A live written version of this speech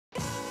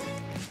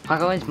Hi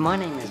guys, my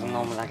name is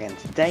UnormalLagger, and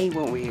today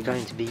what we are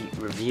going to be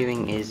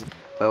reviewing is,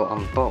 well,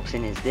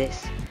 unboxing is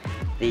this,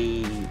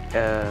 the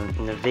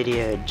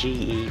Nvidia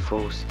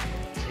GeForce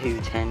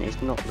 210. It's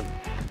not the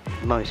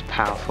most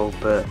powerful,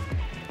 but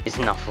it's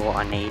enough for what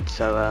I need,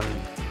 so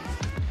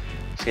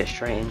let's get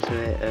straight into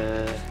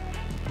it.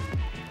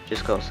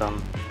 Just got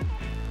some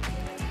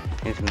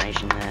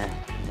information there,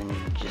 and then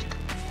just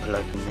pull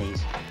open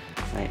these.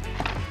 Right.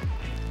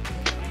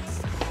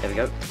 There we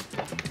go.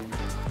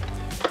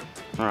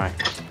 Alright.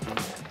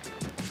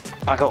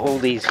 I got all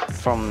these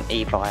from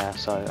eBuyer,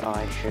 so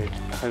I should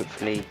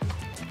hopefully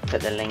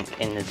put the link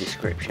in the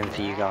description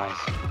for you guys.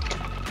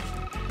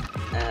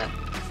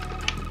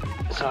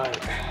 So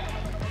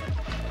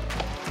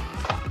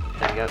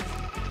there we go.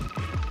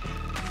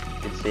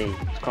 You can see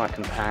it's quite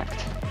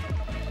compact.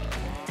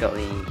 Got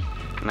the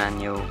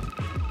manual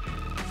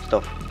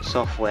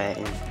software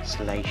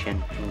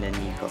installation, and then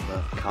you've got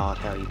the card,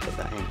 how you put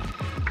that in.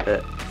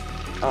 But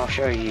I'll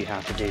show you how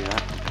to do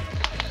that.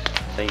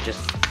 So you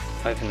just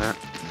open that.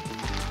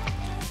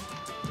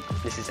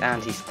 This is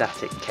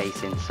anti-static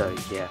casing, so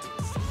yeah,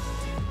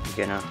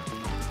 you're gonna,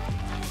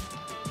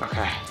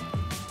 okay.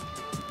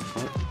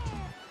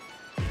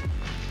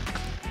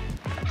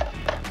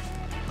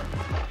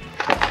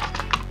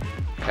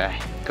 Okay,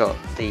 got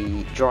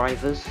the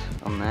drivers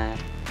on there,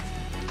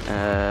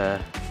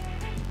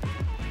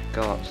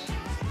 got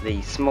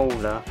the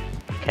smaller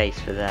case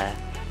for there,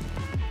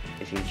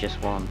 if you just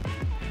want,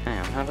 hang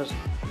on, how does,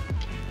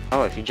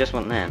 oh, if you just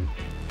want them,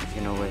 you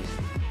can always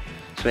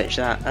switch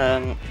that.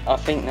 I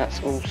think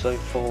that's also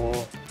for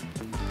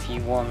if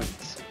you want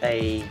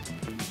a,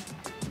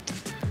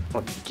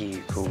 what do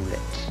you call it?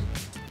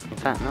 In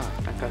fact, no.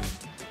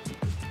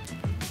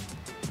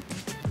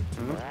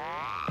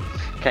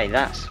 Okay,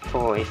 that's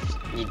for if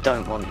you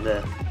don't want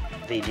the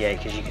VGA,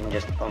 because you can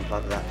just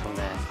unplug that from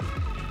there,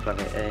 plug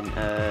it in.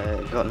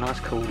 Got a nice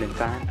cooling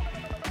fan.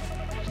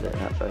 Just let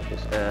that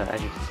focus. As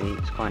you can see,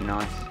 it's quite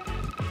nice.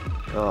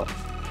 Got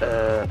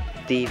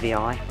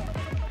DVI,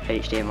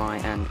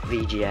 HDMI and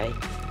VGA.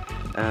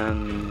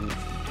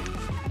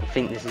 I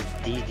think this is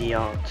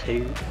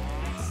DDR2.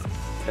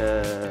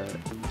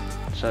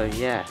 So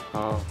yeah,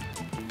 I'll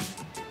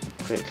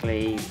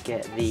quickly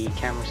get the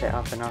camera set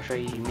up and I'll show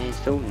you me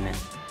installing it.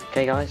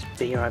 Okay guys,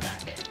 be right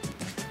back.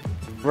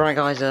 Right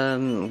guys,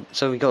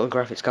 so we got a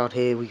graphics card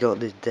here, we got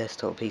the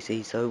desktop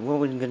PC. So what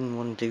we're going to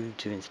want to do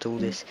to install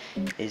this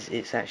is,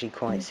 it's actually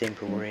quite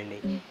simple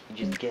really. You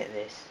just get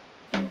this.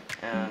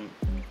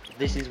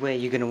 This is where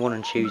you're going to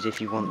want to choose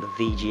if you want the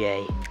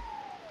VGA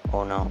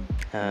or not,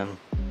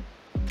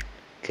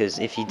 because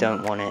if you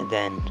don't want it,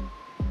 then,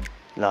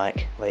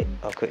 like, wait,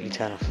 I'll quickly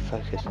turn off the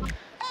focus.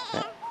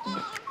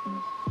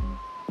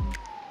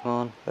 Come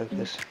on,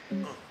 focus.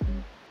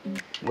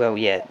 Well,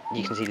 yeah,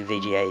 you can see the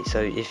VGA,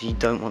 so if you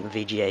don't want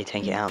the VGA,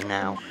 take it out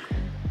now,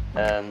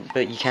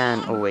 but you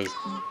can always,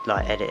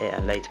 like, edit it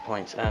at later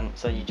points.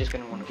 So you're just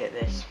going to want to get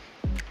this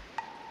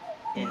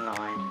in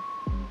line.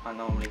 I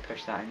normally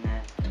push that in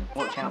there.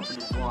 Watch out for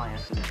the wire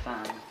for the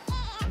fan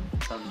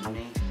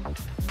underneath.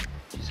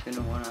 Just going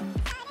to want to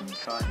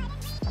try and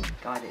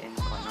guide it in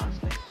quite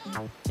nicely.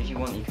 If you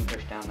want, you can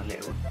push down the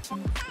little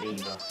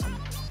lever.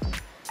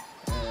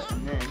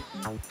 And then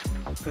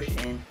push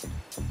it in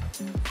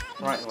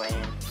right the way in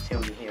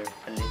until you hear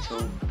a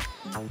little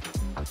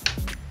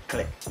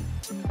click.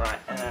 Right,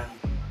 I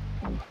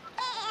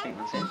think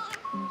that's in.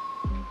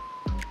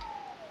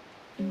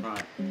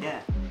 Right, yeah,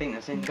 I think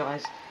that's in,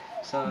 guys.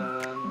 So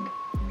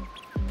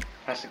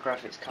that's the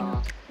graphics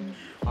card.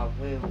 I will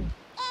give you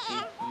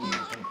an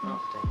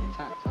update. In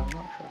fact, I'm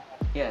not sure.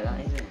 Yeah, that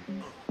is in.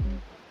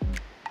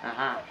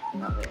 Aha,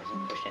 that bit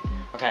isn't pushed in.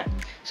 Okay,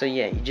 so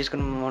yeah, you're just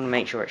going to want to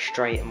make sure it's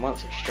straight, and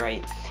once it's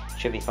straight, it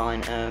should be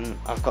fine.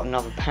 I've got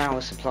another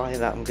power supply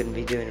that I'm going to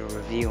be doing a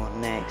review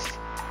on next.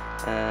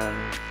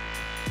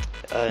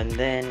 And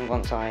then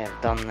once I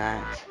have done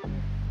that,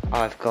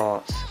 I've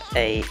got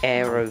a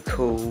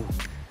Aero-Cool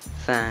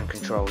fan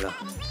controller.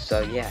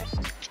 So yeah,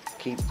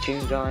 keep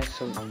tuned guys,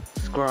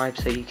 subscribe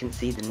so you can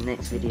see the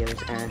next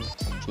videos, and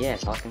yeah,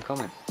 like and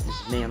comment. This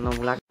is me,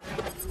 UnormalLagger.